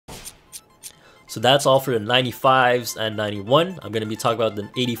So that's all for the 95s and 91. I'm going to be talking about the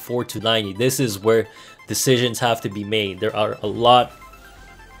 84 to 90. This is where decisions have to be made. There are a lot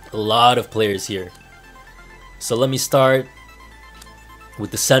of players here. So let me start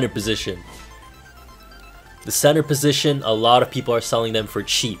with the center position. The center position, a lot of people are selling them for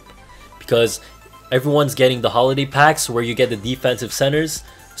cheap because everyone's getting the holiday packs where you get the defensive centers.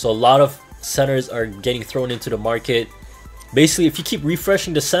 So a lot of centers are getting thrown into the market. Basically, if you keep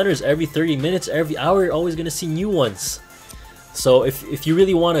refreshing the centers every 30 minutes, every hour, you're always going to see new ones. So if you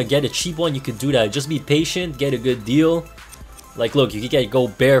really want to get a cheap one, you could do that. Just be patient, get a good deal. Like, look, you could get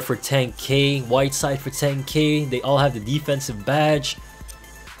Gobert for 10k, Whiteside for 10k. They all have the defensive badge.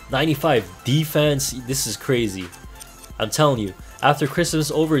 95 defense. This is crazy. I'm telling you. After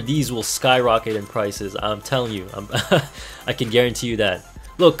Christmas over, these will skyrocket in prices. I'm telling you. I can guarantee you that.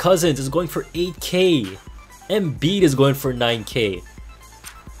 Look, Cousins is going for 8k. Embiid is going for 9k.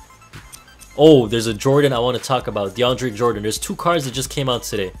 Oh, there's a Jordan I want to talk about. DeAndre Jordan. There's two cards that just came out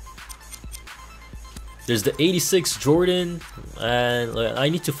today. There's the 86 Jordan, and I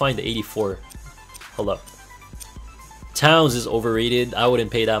need to find the 84. Hold up. Towns is overrated. I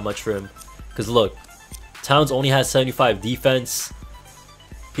wouldn't pay that much for him. Because look, Towns only has 75 defense.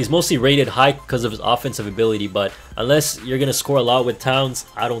 He's mostly rated high because of his offensive ability, but unless you're going to score a lot with Towns,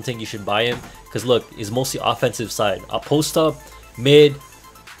 I don't think you should buy him. Because look, he's mostly offensive side. A post up, mid,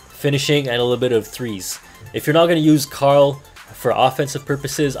 finishing, and a little bit of threes. If you're not going to use Karl for offensive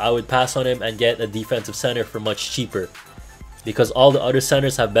purposes, I would pass on him and get a defensive center for much cheaper. Because all the other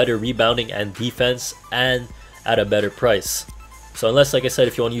centers have better rebounding and defense and at a better price. So unless, like I said,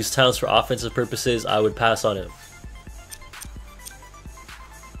 if you want to use Towns for offensive purposes, I would pass on him.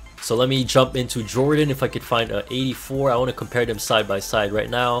 So let me jump into Jordan. If I could find an 84, I want to compare them side by side right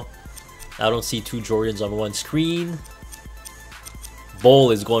now. I don't see two Jordans on one screen.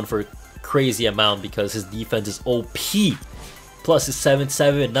 Bol is going for a crazy amount because his defense is OP. Plus his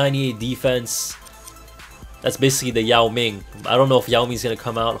 7'7", 98 defense. That's basically the Yao Ming. I don't know if Yao Ming's going to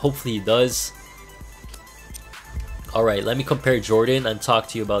come out. Hopefully he does. Alright, let me compare Jordan and talk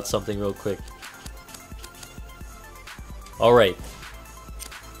to you about something real quick. Alright.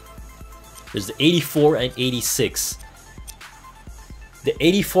 There's the 84 and 86. The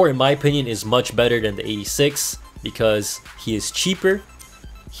 84, in my opinion, is much better than the 86 because he is cheaper,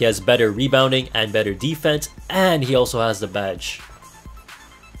 he has better rebounding and better defense, and he also has the badge.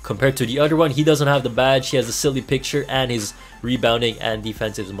 Compared to the other one, he doesn't have the badge, he has a silly picture, and his rebounding and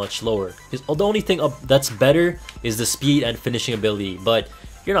defense is much lower. The only thing that's better is the speed and finishing ability, but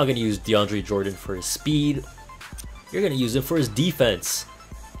you're not going to use DeAndre Jordan for his speed, you're going to use him for his defense.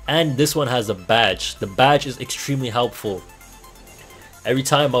 And this one has a badge. The badge is extremely helpful. Every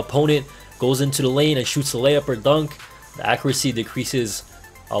time an opponent goes into the lane and shoots a layup or dunk, the accuracy decreases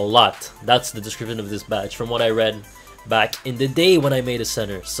a lot. That's the description of this badge from what I read back in the day when I made a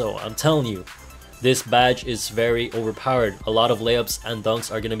center. So I'm telling you, this badge is very overpowered. A lot of layups and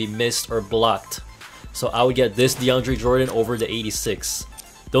dunks are going to be missed or blocked. So I would get this DeAndre Jordan over the 86.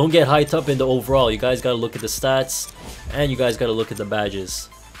 Don't get hyped up in the overall. You guys got to look at the stats and you guys got to look at the badges.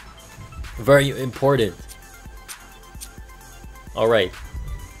 Very important. Alright,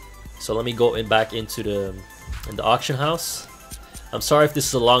 so let me go back into the auction house. I'm sorry if this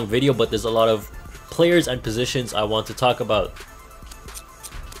is a long video, but there's a lot of players and positions I want to talk about.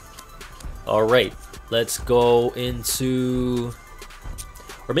 Alright, let's go into...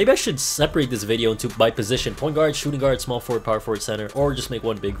 Or maybe I should separate this video into by position. Point guard, shooting guard, small forward, power forward, center, or just make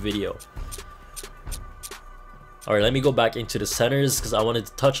one big video. Alright, let me go back into the centers because I wanted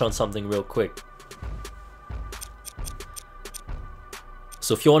to touch on something real quick.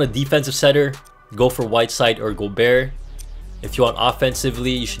 So if you want a defensive center, go for Whiteside or Gobert. If you want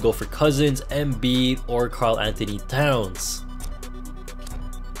offensively, you should go for Cousins, Embiid, or Karl-Anthony Towns.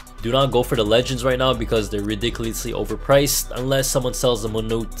 Do not go for the legends right now because they're ridiculously overpriced. Unless someone sells them a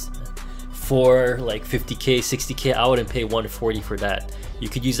note for like 50k, 60k, I wouldn't pay 140 for that. You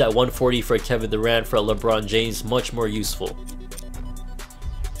could use that 140 for a Kevin Durant, for a LeBron James, much more useful.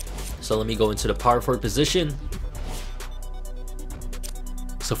 So let me go into the power forward position.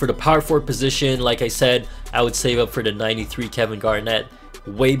 So for the power forward position, like I said, I would save up for the 93 Kevin Garnett.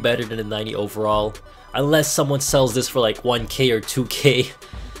 Way better than the 90 overall. Unless someone sells this for like 1k or 2k,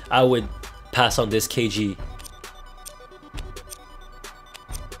 I would pass on this KG.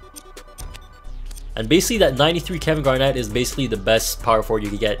 And basically that 93 Kevin Garnett is basically the best power forward you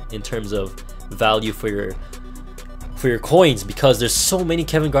can get in terms of value for your coins, because there's so many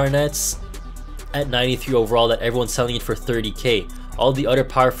Kevin Garnetts at 93 overall that everyone's selling it for 30k. All the other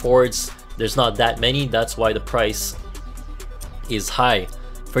power forwards, there's not that many. That's why the price is high.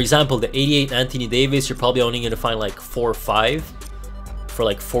 For example, the 88 Anthony Davis, you're probably only going to find like 4 or 5 for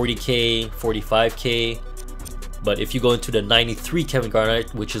like 40k, 45k. But if you go into the 93 Kevin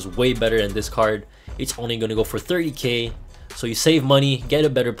Garnett, which is way better than this card, it's only going to go for 30k. So you save money, get a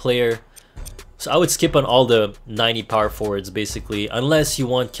better player. So I would skip on all the 90 power forwards basically, unless you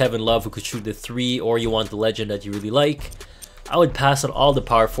want Kevin Love who could shoot the 3, or you want the legend that you really like. I would pass on all the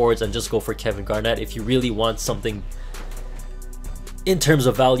power forwards and just go for Kevin Garnett if you really want something in terms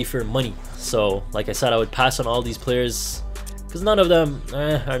of value for money. So like I said, I would pass on all these players because none of them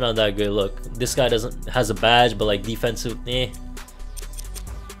are not that good. Look, this guy has a badge, but like defensive,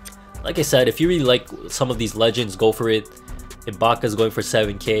 Like I said, if you really like some of these legends, go for it. Ibaka's going for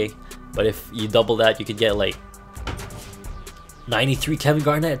 7k, but if you double that, you could get like 93 Kevin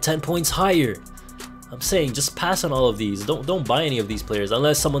Garnett, 10 points higher. I'm saying just pass on all of these. Don't buy any of these players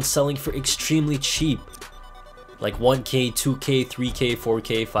unless someone's selling for extremely cheap. Like 1k, 2k, 3k,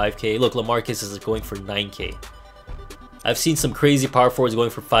 4k, 5k. Look, LaMarcus is going for 9k. I've seen some crazy power forwards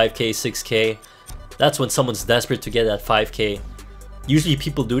going for 5k, 6k. That's when someone's desperate to get that 5k. Usually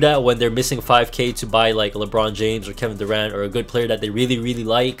people do that when they're missing 5k to buy like LeBron James or Kevin Durant or a good player that they really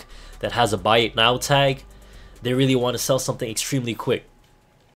like that has a buy it now tag. They really want to sell something extremely quick.